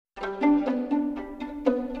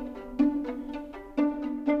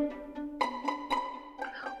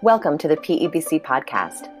Welcome to the PEBC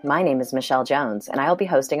podcast. My name is Michelle Jones, and I'll be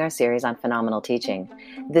hosting our series on phenomenal teaching.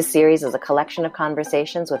 This series is a collection of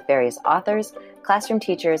conversations with various authors, classroom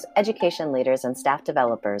teachers, education leaders, and staff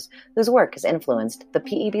developers whose work has influenced the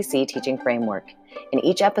PEBC teaching framework. In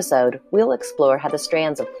each episode, we'll explore how the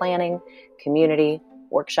strands of planning, community,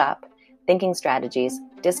 workshop, thinking strategies,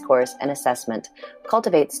 discourse, and assessment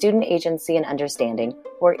cultivate student agency and understanding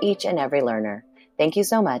for each and every learner. Thank you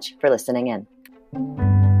so much for listening in.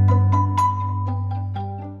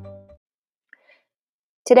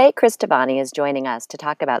 Today, Chris Tabani is joining us to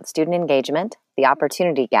talk about student engagement, the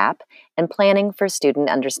opportunity gap, and planning for student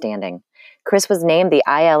understanding. Chris was named the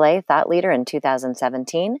ILA Thought Leader in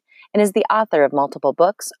 2017 and is the author of multiple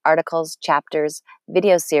books, articles, chapters,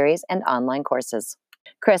 video series, and online courses.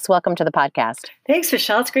 Chris, welcome to the podcast. Thanks,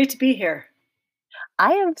 Michelle. It's great to be here.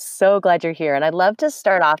 I am so glad you're here, and I'd love to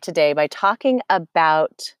start off today by talking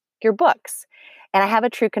about your books. And I have a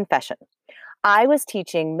true confession. I was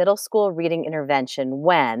teaching middle school reading intervention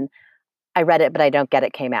when I Read It, But I Don't Get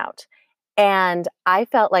It came out. And I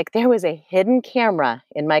felt like there was a hidden camera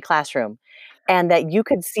in my classroom and that you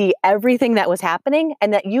could see everything that was happening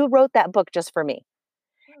and that you wrote that book just for me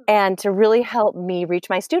and to really help me reach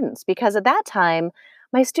my students. Because at that time,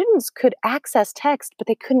 my students could access text, but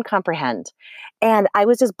they couldn't comprehend. And I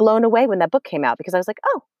was just blown away when that book came out because I was like,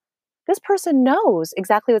 oh, this person knows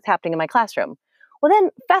exactly what's happening in my classroom. Well,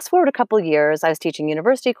 then fast forward a couple of years, I was teaching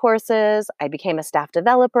university courses. I became a staff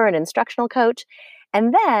developer and instructional coach.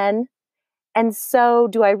 And so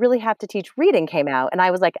do I really have to teach reading came out. And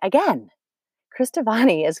I was like, again, Chris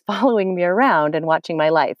Tabani is following me around and watching my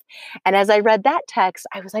life. And as I read that text,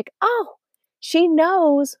 I was like, oh, she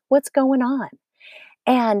knows what's going on.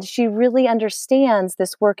 And she really understands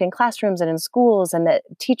this work in classrooms and in schools and that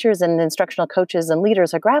teachers and instructional coaches and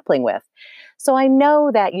leaders are grappling with. So I know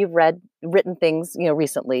that you've written things,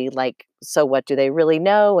 recently like, So What Do They Really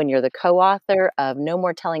Know? And you're the co-author of No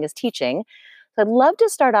More Telling Is Teaching. So I'd love to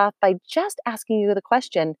start off by just asking you the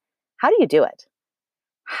question, how do you do it?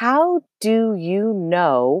 How do you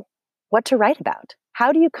know what to write about?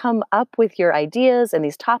 How do you come up with your ideas and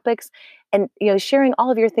these topics and sharing all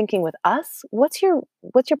of your thinking with us? What's your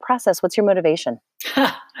process? What's your motivation?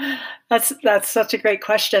 That's such a great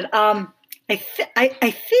question.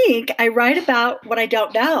 I think I write about what I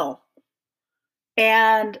don't know.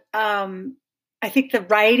 And I think the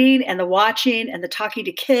writing and the watching and the talking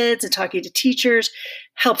to kids and talking to teachers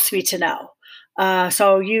helps me to know.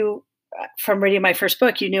 So from reading my first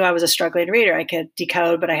book, you knew I was a struggling reader. I could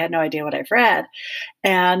decode, but I had no idea what I've read.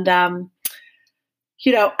 And, I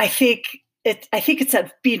think it's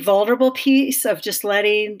that being vulnerable piece of just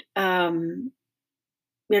letting,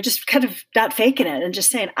 just kind of not faking it and just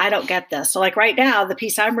saying, I don't get this. So like right now, the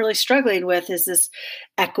piece I'm really struggling with is this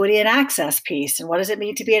equity and access piece. And what does it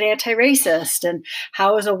mean to be an anti-racist? And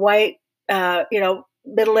how is a white,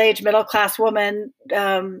 middle-aged, middle-class woman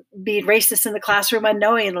being racist in the classroom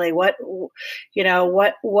unknowingly? What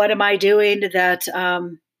am I doing that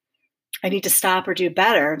I need to stop or do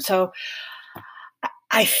better? And so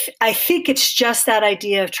I think it's just that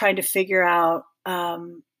idea of trying to figure out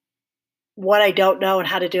what I don't know and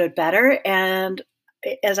how to do it better. And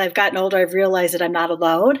as I've gotten older, I've realized that I'm not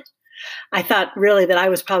alone. I thought really that I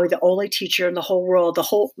was probably the only teacher in the whole world,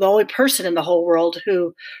 the only person in the whole world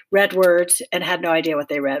who read words and had no idea what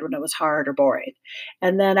they read when it was hard or boring.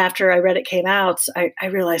 And then after I Read It came out, I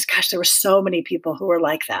realized, gosh, there were so many people who were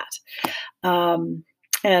like that.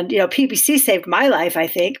 And PBC saved my life, I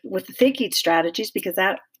think, with the thinking strategies, because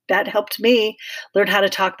that helped me learn how to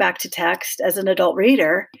talk back to text as an adult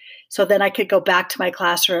reader. So then I could go back to my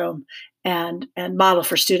classroom and model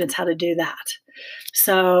for students how to do that.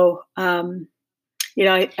 So, I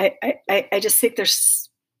just think there's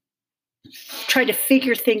trying to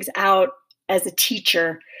figure things out as a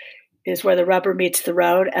teacher is where the rubber meets the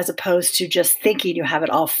road, as opposed to just thinking you have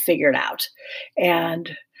it all figured out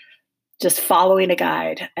and just following a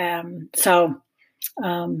guide. I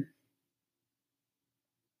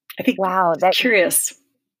think, wow, that's curious.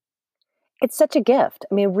 It's such a gift.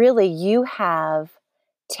 I mean, really, you have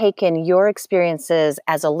taken your experiences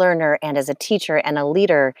as a learner and as a teacher and a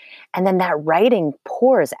leader, and then that writing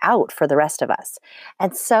pours out for the rest of us.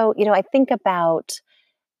 And so, I think about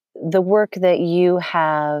the work that you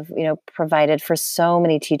have, provided for so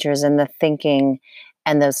many teachers in the thinking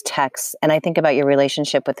and those texts. And I think about your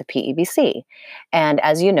relationship with the PEBC. And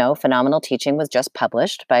as you know, Phenomenal Teaching was just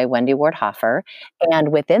published by Wendy Ward Hoffer.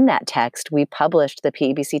 And within that text, we published the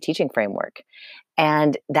PEBC teaching framework.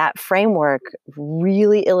 And that framework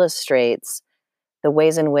really illustrates the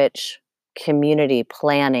ways in which community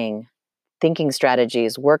planning, thinking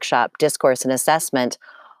strategies, workshop, discourse, and assessment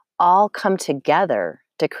all come together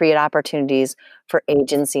to create opportunities for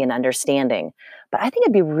agency and understanding. But I think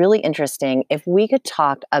it'd be really interesting if we could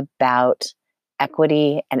talk about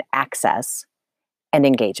equity and access and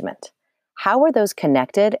engagement. How are those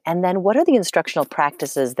connected? And then what are the instructional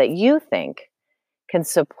practices that you think can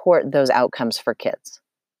support those outcomes for kids?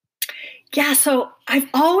 Yeah, so I've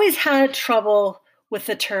always had trouble with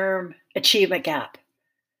the term achievement gap.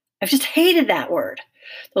 I've just hated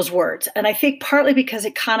those words. And I think partly because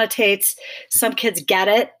it connotates some kids get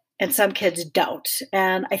it and some kids don't.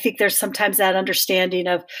 And I think there's sometimes that understanding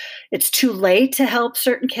of it's too late to help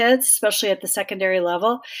certain kids, especially at the secondary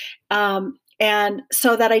level. And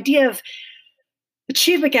so that idea of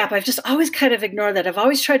achievement gap, I've just always kind of ignored that. I've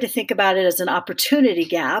always tried to think about it as an opportunity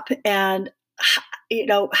gap. And,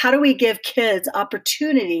 how do we give kids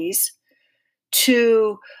opportunities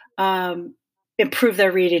to improve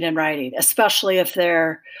their reading and writing, especially if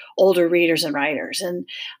they're older readers and writers?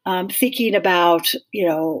 And thinking about,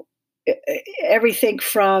 everything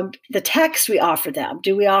from the text we offer them.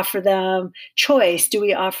 Do we offer them choice? Do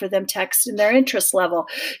we offer them text in their interest level?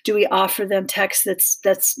 Do we offer them text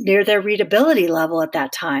that's near their readability level at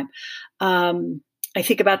that time? I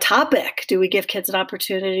think about topic. Do we give kids an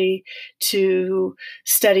opportunity to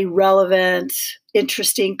study relevant,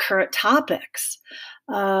 interesting, current topics?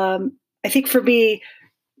 I think for me,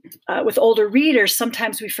 with older readers,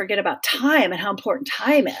 sometimes we forget about time and how important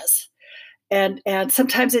time is. And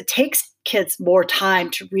sometimes it takes kids more time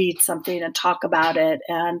to read something and talk about it.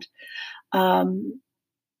 And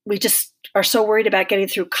we just are so worried about getting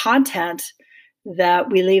through content that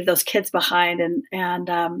we leave those kids behind,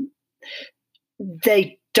 and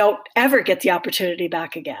they don't ever get the opportunity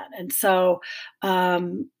back again. And so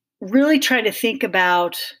really trying to think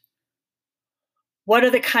about what are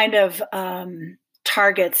the kind of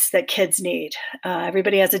targets that kids need.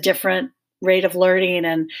 Everybody has a different rate of learning,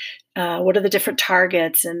 and what are the different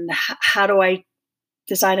targets, and how do I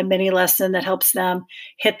design a mini lesson that helps them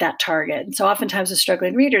hit that target? And so oftentimes with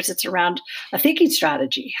struggling readers, it's around a thinking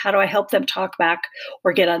strategy. How do I help them talk back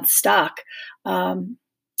or get unstuck? I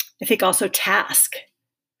think also task.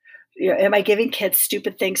 Am I giving kids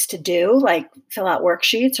stupid things to do, like fill out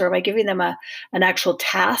worksheets, or am I giving them an actual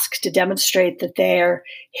task to demonstrate that they're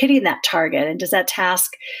hitting that target? And does that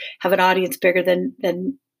task have an audience bigger than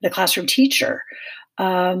the classroom teacher?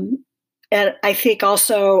 And I think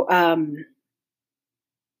also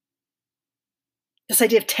this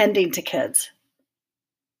idea of tending to kids,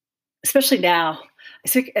 especially now,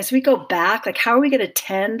 as we go back, like how are we going to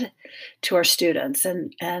tend to our students?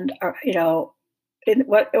 And when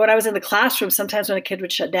I was in the classroom, sometimes when a kid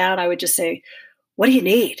would shut down, I would just say, "What do you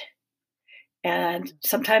need?" And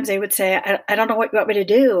sometimes they would say, I don't know what you want me to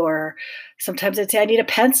do. Or sometimes they'd say, I need a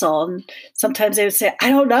pencil. And sometimes they would say,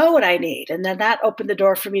 I don't know what I need. And then that opened the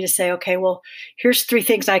door for me to say, okay, well, here's 3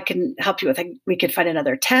 things I can help you with. We can find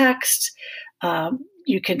another text.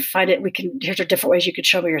 You can find it. Here's are different ways you could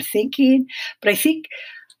show me your thinking. But I think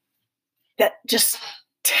that just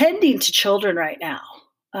tending to children right now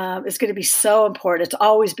is going to be so important. It's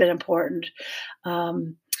always been important.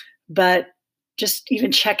 But just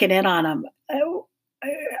even checking in on them.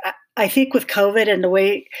 I think with COVID and the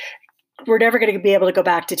way we're never going to be able to go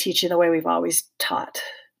back to teaching the way we've always taught.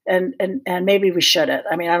 And maybe we shouldn't.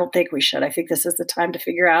 I mean, I don't think we should. I think this is the time to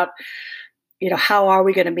figure out, how are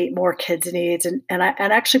we going to meet more kids' needs and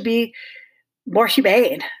actually be more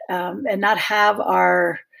humane, and not have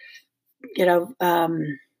our,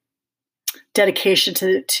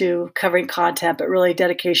 dedication to covering content, but really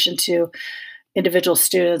dedication to individual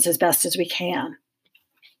students as best as we can.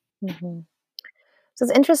 Mm-hmm. So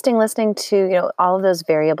it's interesting listening to, all of those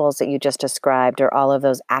variables that you just described, or all of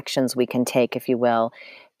those actions we can take, if you will,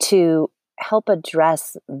 to help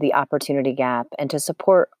address the opportunity gap and to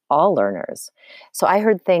support all learners. So I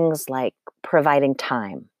heard things like providing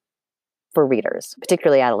time for readers,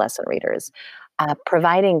 particularly adolescent readers,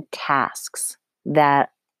 providing tasks that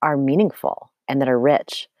are meaningful and that are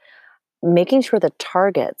rich, making sure the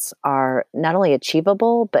targets are not only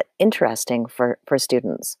achievable, but interesting for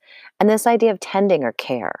students. And this idea of tending or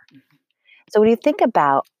care. So when you think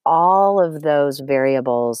about all of those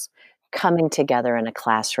variables coming together in a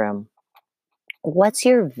classroom, what's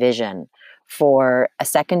your vision for a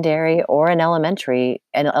secondary or an elementary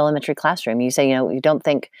classroom? You say, you don't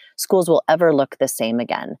think schools will ever look the same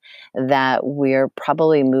again, that we're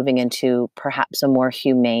probably moving into perhaps a more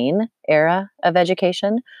humane era of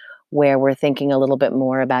education, where we're thinking a little bit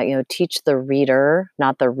more about, teach the reader,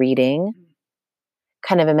 not the reading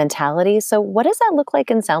kind of a mentality. So what does that look like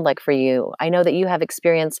and sound like for you? I know that you have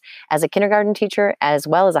experience as a kindergarten teacher as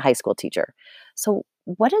well as a high school teacher. So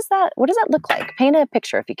What does that look like? Paint a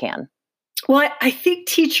picture if you can. Well, I think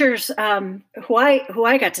teachers who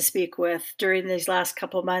I got to speak with during these last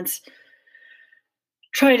couple of months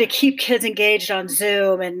trying to keep kids engaged on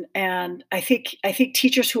Zoom, and I think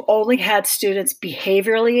teachers who only had students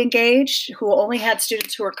behaviorally engaged, who only had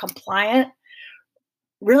students who were compliant,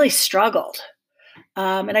 really struggled.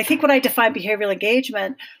 And I think when I define behavioral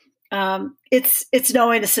engagement, it's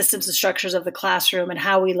knowing the systems and structures of the classroom and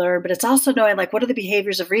how we learn, but it's also knowing like what are the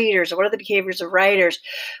behaviors of readers or what are the behaviors of writers.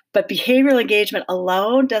 But behavioral engagement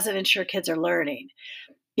alone doesn't ensure kids are learning.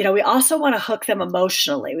 We also want to hook them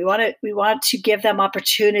emotionally. We want to give them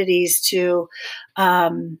opportunities to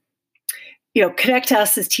connect to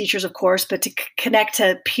us as teachers, of course, but to connect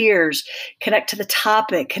to peers, connect to the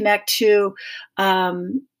topic, connect to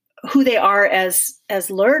who they are as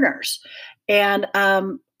learners. And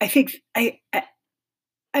I think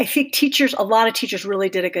teachers, a lot of teachers really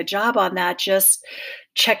did a good job on that, just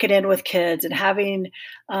checking in with kids and having,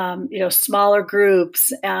 smaller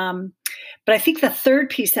groups. But I think the third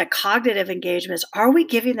piece, that cognitive engagement, is are we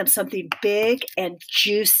giving them something big and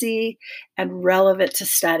juicy and relevant to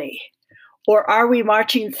study? Or are we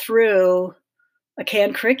marching through a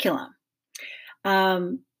canned curriculum?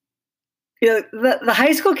 The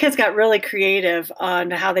high school kids got really creative on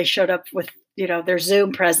how they showed up with their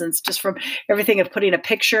Zoom presence, just from everything of putting a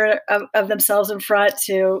picture of themselves in front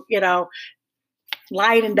to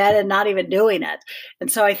lying in bed and not even doing it.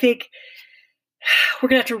 And so I think we're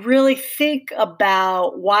going to have to really think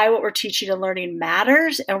about why what we're teaching and learning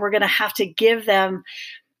matters, and we're going to have to give them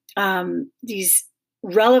these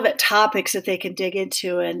relevant topics that they can dig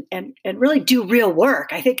into and really do real work.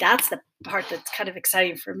 I think that's the part that's kind of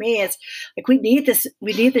exciting for me. Is like we need this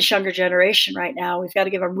younger generation right now. We've got to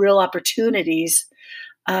give them real opportunities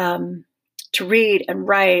to read and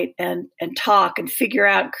write and talk and figure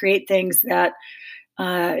out and create things that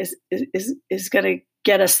is going to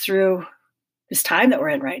get us through this time that we're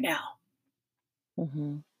in right now.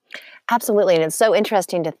 Mm-hmm. Absolutely. And it's so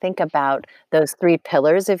interesting to think about those three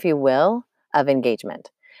pillars, if you will, of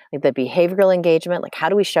engagement. Like the behavioral engagement, like how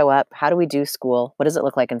do we show up? How do we do school? What does it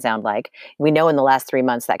look like and sound like? We know in the last 3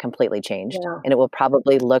 months that completely changed, Yeah. and it will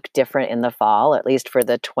probably look different in the fall, at least for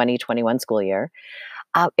the 2021 school year.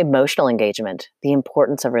 Emotional engagement, the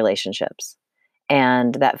importance of relationships,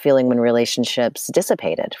 and that feeling when relationships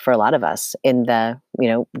dissipated for a lot of us in the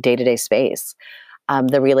day-to-day space.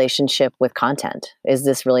 The relationship with content. Is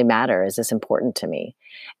this really matter? Is this important to me?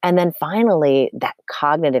 And then finally, that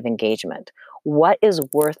cognitive engagement. What is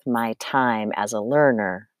worth my time as a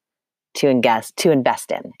learner to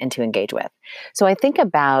invest in and to engage with? So I think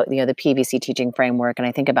about the PBC teaching framework, and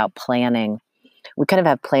I think about planning. We kind of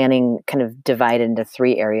have planning kind of divided into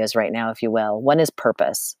three areas right now, if you will. One is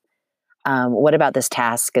purpose. What about this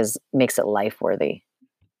task makes it life worthy?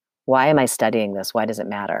 Why am I studying this? Why does it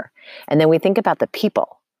matter? And then we think about the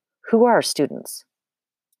people. Who are our students?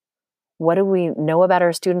 What do we know about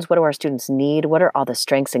our students? What do our students need? What are all the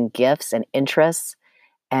strengths and gifts and interests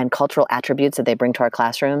and cultural attributes that they bring to our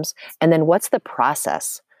classrooms? And then what's the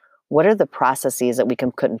process? What are the processes that we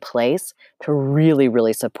can put in place to really,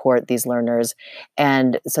 really support these learners,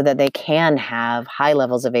 and so that they can have high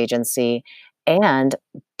levels of agency and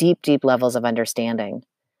deep, deep levels of understanding?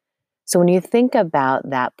 So when you think about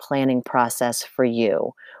that planning process for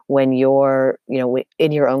you, when you're,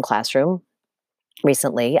 in your own classroom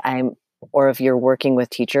recently, or if you're working with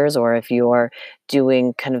teachers, or if you're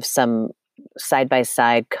doing kind of some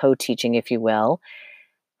side-by-side co-teaching, if you will,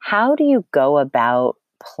 how do you go about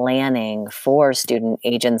planning for student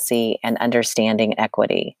agency and understanding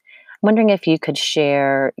equity? I'm wondering if you could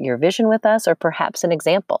share your vision with us, or perhaps an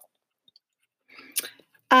example.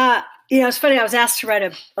 It's funny. I was asked to write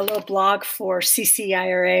a little blog for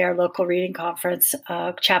CCIRA, our local reading conference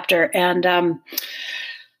chapter, and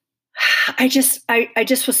I was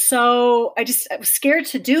scared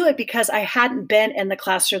to do it because I hadn't been in the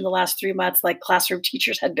classroom the last 3 months like classroom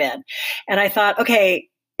teachers had been, and I thought, okay,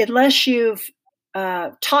 unless you've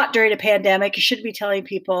taught during a pandemic, you shouldn't be telling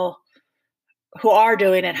people who are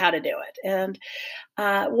doing it how to do it. And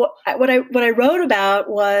what I wrote about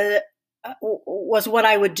was what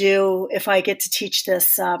I would do if I get to teach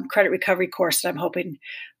this credit recovery course that I'm hoping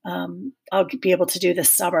I'll be able to do this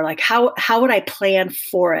summer. Like how would I plan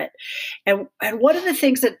for it? And one of the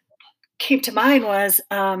things that came to mind was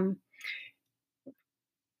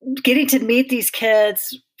getting to meet these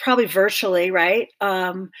kids probably virtually, right?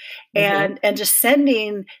 And just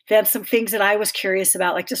sending them some things that I was curious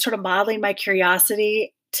about, like just sort of modeling my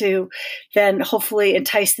curiosity to then hopefully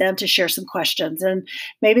entice them to share some questions. And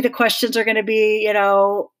maybe the questions are going to be,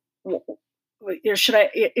 should I,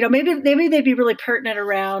 maybe they'd be really pertinent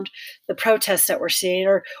around the protests that we're seeing,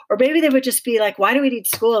 or maybe they would just be like, why do we need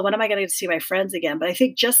school? And when am I going to get to see my friends again? But I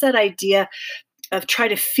think just that idea of trying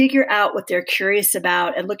to figure out what they're curious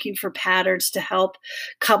about and looking for patterns to help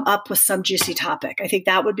come up with some juicy topic. I think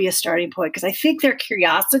that would be a starting point, because I think their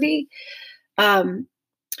curiosity has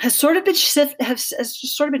sort of been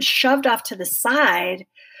shoved off to the side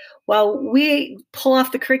while we pull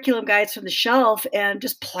off the curriculum guides from the shelf and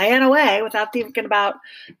just plan away without thinking about,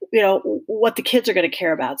 what the kids are going to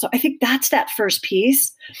care about. So I think that's that first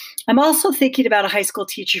piece. I'm also thinking about a high school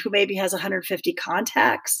teacher who maybe has 150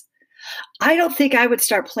 contacts. I don't think I would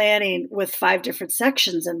start planning with 5 different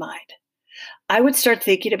sections in mind. I would start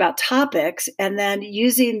thinking about topics and then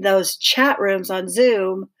using those chat rooms on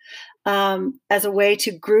Zoom as a way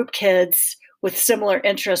to group kids with similar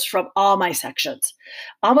interests from all my sections,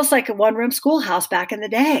 almost like a one-room schoolhouse back in the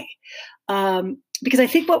day. Because I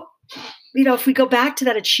think if we go back to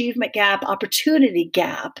that achievement gap, opportunity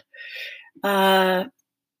gap, I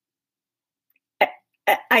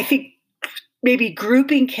think maybe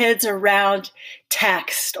grouping kids around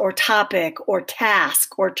text or topic or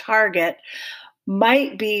task or target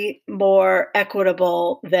might be more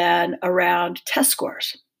equitable than around test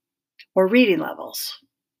scores or reading levels.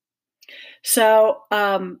 So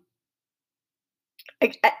I'm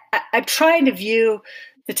trying to view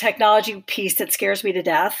the technology piece that scares me to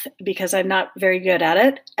death, because I'm not very good at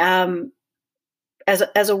it,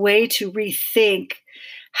 as a way to rethink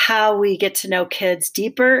how we get to know kids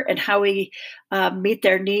deeper and how we meet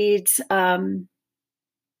their needs,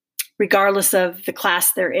 regardless of the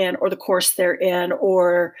class they're in or the course they're in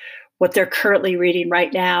or what they're currently reading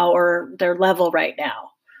right now or their level right now.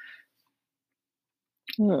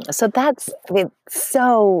 So that's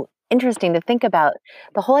so interesting to think about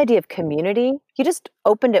the whole idea of community. You just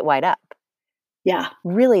opened it wide up. Yeah.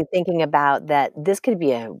 Really thinking about that this could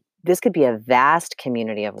be a vast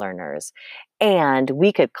community of learners, and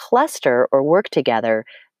we could cluster or work together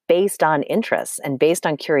based on interests and based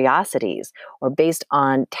on curiosities or based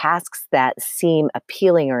on tasks that seem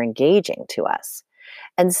appealing or engaging to us.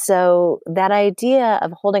 And so that idea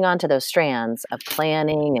of holding on to those strands of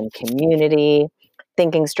planning and community,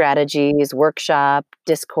 thinking strategies, workshop,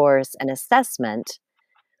 discourse, and assessment,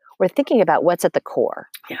 we're thinking about what's at the core.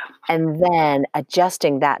 Yeah. And then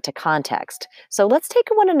adjusting that to context. So let's take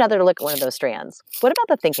another look at one of those strands. What about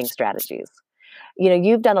the thinking strategies?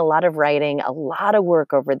 You've done a lot of writing, a lot of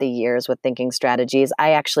work over the years with thinking strategies.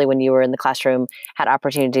 I actually, when you were in the classroom, had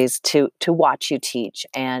opportunities to watch you teach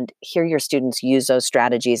and hear your students use those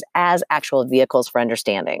strategies as actual vehicles for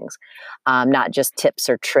understandings, not just tips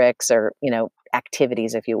or tricks or,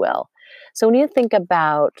 activities, if you will. So when you think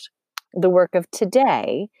about the work of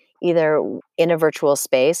today, either in a virtual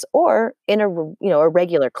space or in a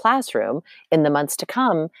regular classroom in the months to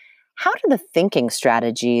come, how do the thinking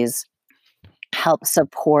strategies help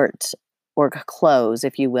support or close,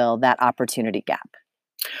 if you will, that opportunity gap?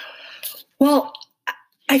 Well,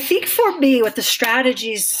 I think for me, what the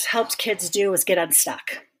strategies helps kids do is get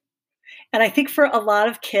unstuck. And I think for a lot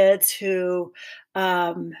of kids who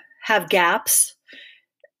have gaps,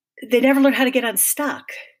 they never learn how to get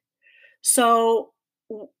unstuck. So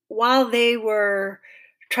while they were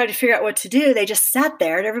trying to figure out what to do, they just sat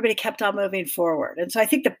there and everybody kept on moving forward. And so I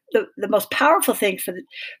think the most powerful thing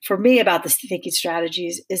for me about the thinking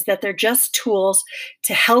strategies is that they're just tools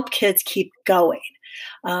to help kids keep going,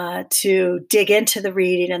 to dig into the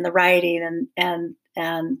reading and the writing and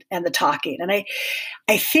the talking. And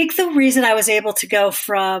I think the reason I was able to go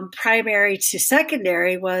from primary to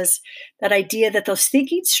secondary was that idea that those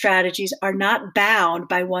thinking strategies are not bound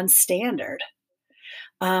by one standard.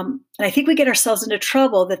 And I think we get ourselves into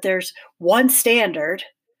trouble that there's one standard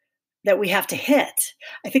that we have to hit.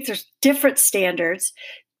 I think there's different standards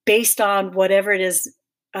based on whatever it is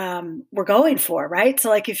we're going for, right? So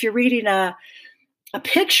like if you're reading a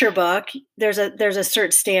picture book, there's a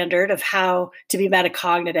certain standard of how to be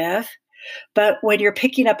metacognitive. But when you're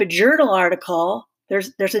picking up a journal article,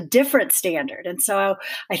 there's a different standard. And so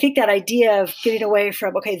I think that idea of getting away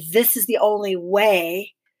from, okay, this is the only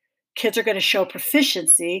way kids are going to show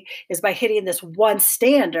proficiency is by hitting this one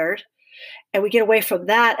standard. And we get away from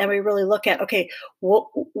that and we really look at, okay, what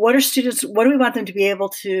do we want them to be able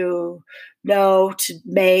to know, to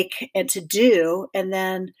make, and to do? And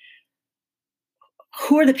then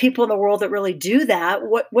who are the people in the world that really do that?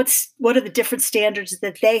 What are the different standards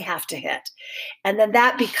that they have to hit? And then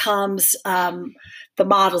that becomes the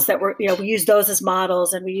models that we use those as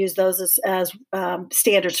models, and we use those as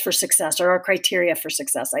standards for success, or our criteria for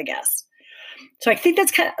success, I guess. So I think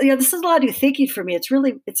that's kind of, this is a lot of new thinking for me. It's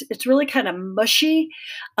really kind of mushy,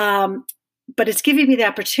 but it's giving me the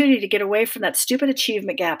opportunity to get away from that stupid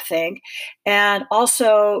achievement gap thing, and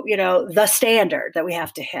also, the standard that we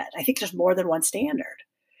have to hit. I think there's more than one standard.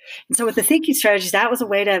 And so with the thinking strategies, that was a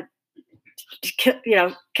way to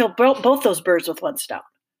kill both those birds with one stone.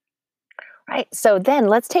 Right. So then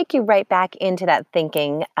let's take you right back into that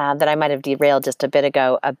thinking that I might have derailed just a bit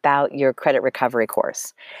ago about your credit recovery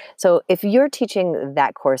course. So if you're teaching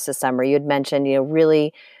that course this summer, you had mentioned,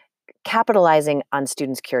 really capitalizing on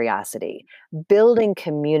students' curiosity, building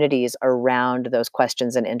communities around those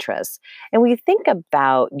questions and interests. And when you think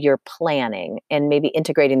about your planning and maybe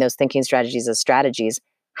integrating those thinking strategies as strategies,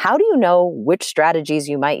 how do you know which strategies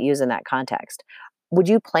you might use in that context? Would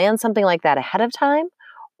you plan something like that ahead of time?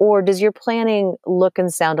 Or does your planning look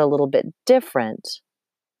and sound a little bit different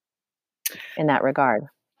in that regard?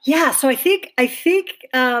 Yeah. So I think it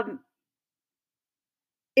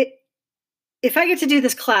if I get to do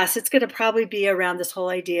this class, it's going to probably be around this whole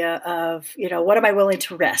idea of, what am I willing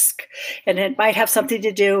to risk? And it might have something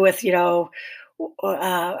to do with, how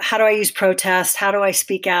do I use protest? How do I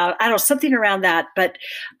speak out? I don't know, something around that. But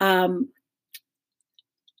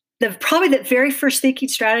probably the very first thinking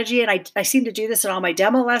strategy, and I seem to do this in all my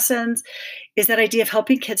demo lessons, is that idea of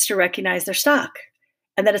helping kids to recognize they're stuck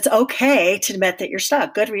and that it's okay to admit that you're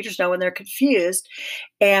stuck. Good readers know when they're confused.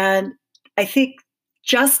 And I think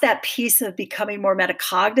just that piece of becoming more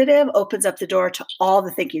metacognitive opens up the door to all the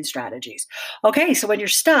thinking strategies. Okay, so when you're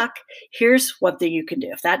stuck, here's one thing you can do.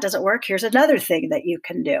 If that doesn't work, here's another thing that you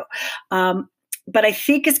can do. But I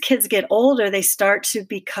think as kids get older, they start to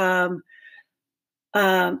become,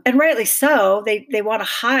 and rightly so, they want to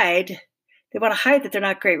hide. They want to hide that they're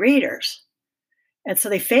not great readers, and so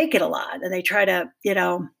they fake it a lot, and they try to,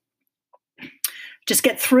 just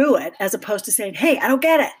get through it, as opposed to saying, "Hey, I don't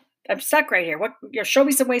get it. I'm stuck right here. Show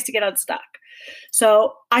me some ways to get unstuck."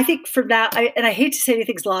 So I think from that, and I hate to say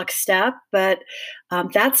anything's lockstep, but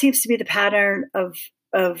that seems to be the pattern of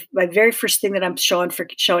my very first thing that I'm showing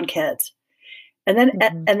kids, and then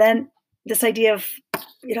Mhm. and then this idea of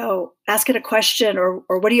asking a question, or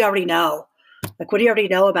what do you already know? Like, what do you already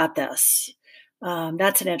know about this?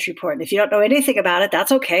 That's an entry point. And if you don't know anything about it,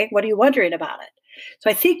 that's okay. What are you wondering about it?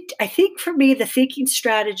 So I think for me, the thinking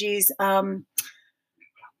strategies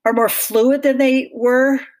are more fluid than they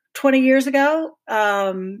were 20 years ago,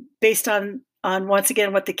 based on once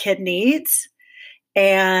again what the kid needs,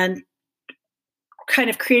 and kind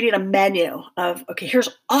of creating a menu of, okay, here's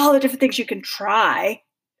all the different things you can try.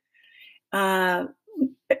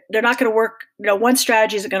 They're not going to work. One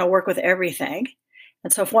strategy isn't going to work with everything,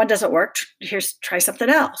 and so if one doesn't work, try something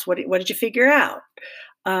else. What did you figure out?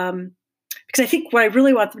 Because I think what I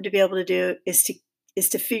really want them to be able to do is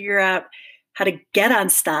to figure out how to get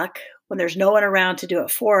unstuck when there's no one around to do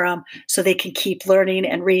it for them, so they can keep learning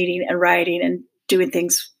and reading and writing and doing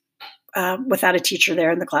things without a teacher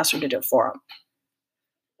there in the classroom to do it for them.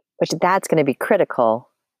 Which that's going to be critical,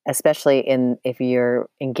 especially if you're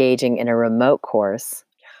engaging in a remote course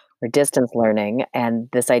or distance learning, and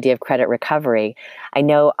this idea of credit recovery. I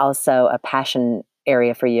know also a passion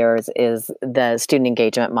area for yours is the student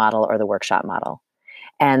engagement model or the workshop model.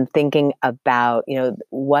 And thinking about,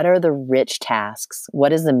 what are the rich tasks?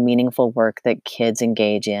 What is the meaningful work that kids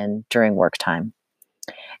engage in during work time?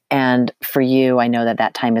 And for you, I know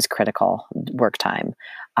that time is critical, work time.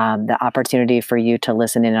 The opportunity for you to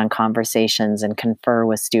listen in on conversations and confer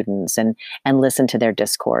with students and listen to their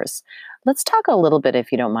discourse. Let's talk a little bit,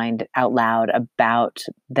 if you don't mind, out loud about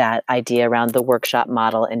that idea around the workshop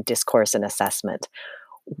model and discourse and assessment.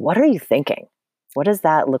 What are you thinking? What does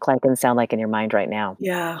that look like and sound like in your mind right now?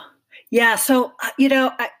 Yeah. Yeah. So,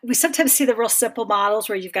 we sometimes see the real simple models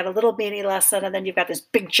where you've got a little mini lesson, and then you've got this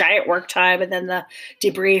big giant work time, and then the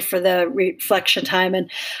debrief for the reflection time.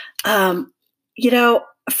 And,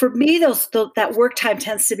 for me, that work time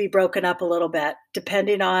tends to be broken up a little bit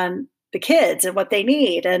depending on the kids and what they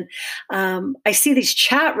need. And I see these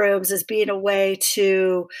chat rooms as being a way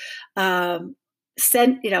to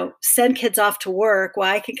send kids off to work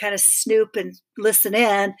while I can kind of snoop and listen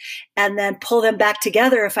in, and then pull them back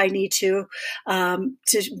together if I need to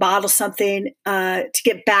model something to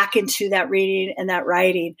get back into that reading and that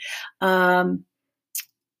writing. One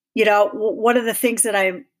of the things that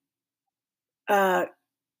I'm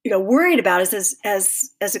worried about is as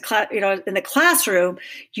a class, in the classroom,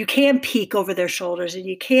 you can peek over their shoulders and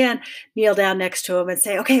you can kneel down next to them and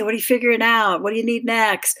say, okay, what are you figuring out? What do you need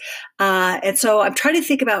next? And so I'm trying to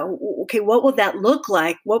think about, okay, what would that look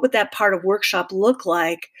like? What would that part of workshop look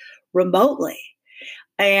like remotely?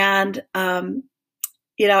 And,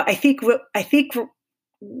 I think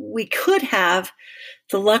we could have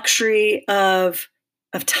the luxury of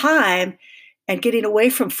time and getting away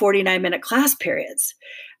from 49-minute class periods.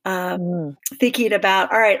 Thinking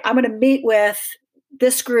about, all right, I'm going to meet with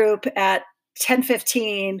this group at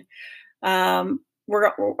 10:15. I'm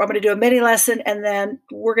going to do a mini lesson, and then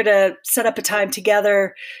we're going to set up a time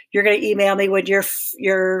together. You're going to email me when your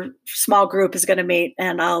small group is going to meet,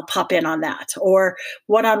 and I'll pop in on that. Or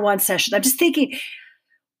one-on-one session. I'm just thinking,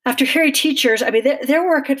 after hearing teachers, I mean, they're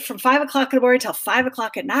working from 5 o'clock in the morning till 5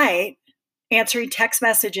 o'clock at night, answering text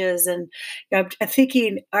messages. And I'm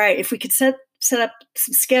thinking, all right, if we could set up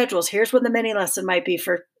some schedules, here's when the mini lesson might be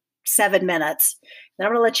for 7 minutes. Then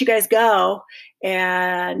I'm going to let you guys go,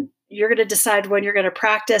 and you're going to decide when you're going to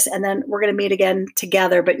practice, and then we're going to meet again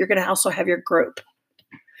together, but you're going to also have your group.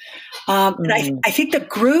 And I think the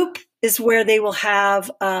group is where they will have,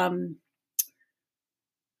 I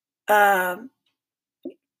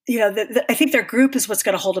think their group is what's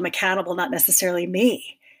going to hold them accountable, not necessarily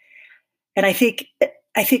me. And I think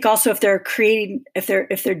also if they're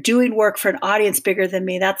doing work for an audience bigger than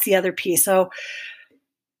me, that's the other piece. So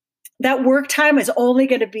that work time is only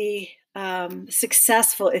going to be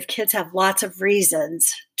successful if kids have lots of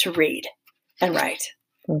reasons to read and write.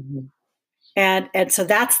 Mm-hmm. And so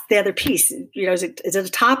that's the other piece. Is it a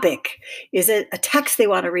topic? Is it a text they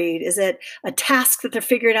want to read? Is it a task that they're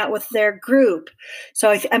figuring out with their group?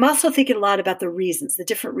 So I'm also thinking a lot about the reasons, the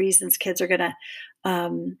different reasons kids are going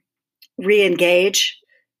to re-engage,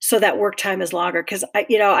 so that work time is longer. Because I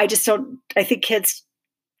think kids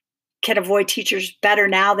can avoid teachers better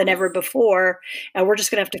now than ever before, and we're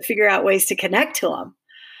just going to have to figure out ways to connect to them.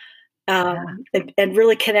 And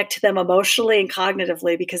really connect to them emotionally and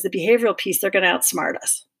cognitively, because the behavioral piece, they're going to outsmart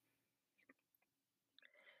us.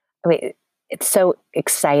 I mean, it's so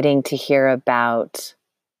exciting to hear about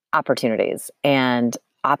opportunities and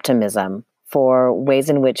optimism for ways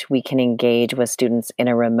in which we can engage with students in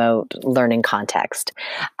a remote learning context.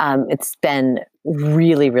 It's been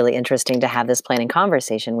really, really interesting to have this planning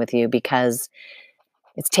conversation with you, because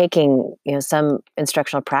it's taking, some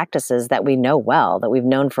instructional practices that we know well, that we've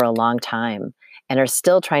known for a long time and are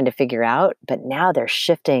still trying to figure out, but now they're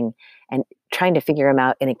shifting and trying to figure them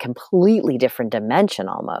out in a completely different dimension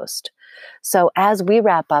almost. So as we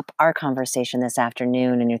wrap up our conversation this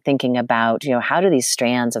afternoon, and you're thinking about, how do these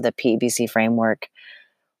strands of the PEBC framework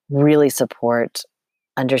really support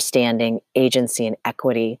understanding, agency, and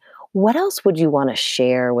equity, what else would you want to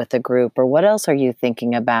share with the group, or what else are you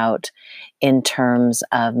thinking about in terms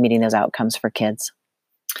of meeting those outcomes for kids?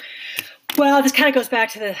 Well, this kind of goes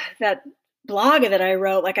back to that blog that I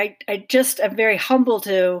wrote. Like I just am very humble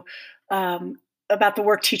to about the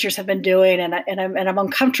work teachers have been doing, and I'm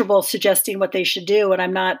uncomfortable suggesting what they should do when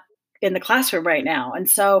I'm not in the classroom right now. And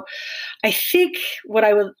so I think what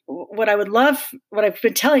I would love, what I've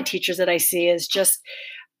been telling teachers that I see, is just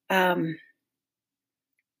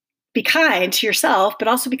be kind to yourself, but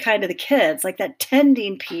also be kind to the kids. Like that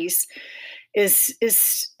tending piece is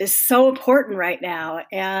so important right now.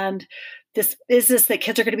 And this that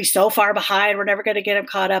kids are going to be so far behind, we're never going to get them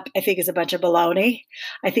caught up, I think is a bunch of baloney.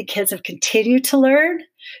 I think kids have continued to learn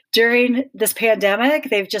during this pandemic.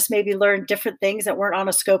 They've just maybe learned different things that weren't on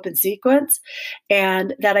a scope and sequence.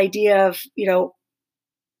 And that idea of,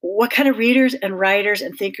 what kind of readers and writers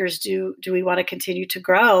and thinkers do we want to continue to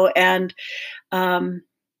grow? And,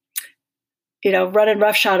 running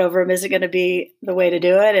roughshod over them isn't going to be the way to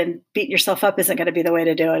do it. And beating yourself up isn't going to be the way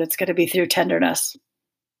to do it. It's going to be through tenderness.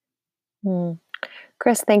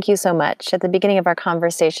 Chris, thank you so much. At the beginning of our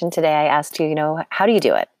conversation today, I asked you, how do you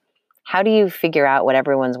do it? How do you figure out what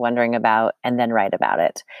everyone's wondering about and then write about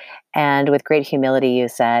it? And with great humility, you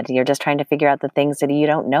said, you're just trying to figure out the things that you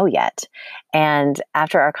don't know yet. And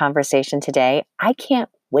after our conversation today, I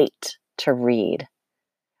can't wait to read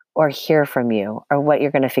or hear from you, or what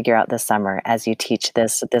you're going to figure out this summer as you teach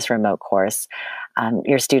this remote course.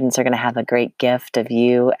 Your students are going to have a great gift of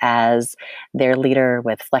you as their leader,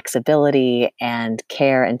 with flexibility and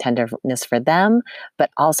care and tenderness for them, but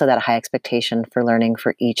also that high expectation for learning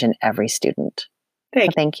for each and every student.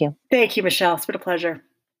 Thank you. Thank you, Michelle. It's been a pleasure.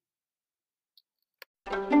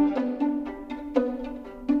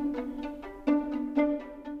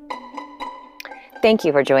 Thank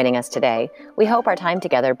you for joining us today. We hope our time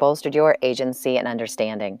together bolstered your agency and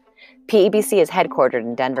understanding. PEBC is headquartered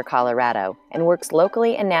in Denver, Colorado, and works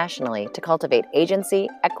locally and nationally to cultivate agency,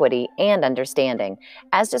 equity, and understanding,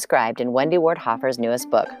 as described in Wendy Ward Hoffer's newest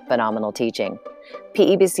book, Phenomenal Teaching.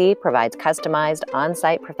 PEBC provides customized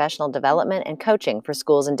on-site professional development and coaching for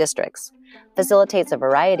schools and districts, facilitates a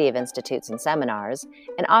variety of institutes and seminars,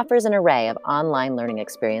 and offers an array of online learning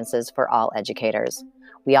experiences for all educators.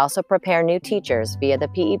 We also prepare new teachers via the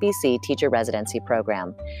PEBC Teacher Residency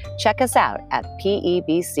Program. Check us out at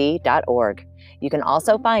pebc.org. You can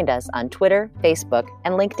also find us on Twitter, Facebook,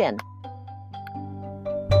 and LinkedIn.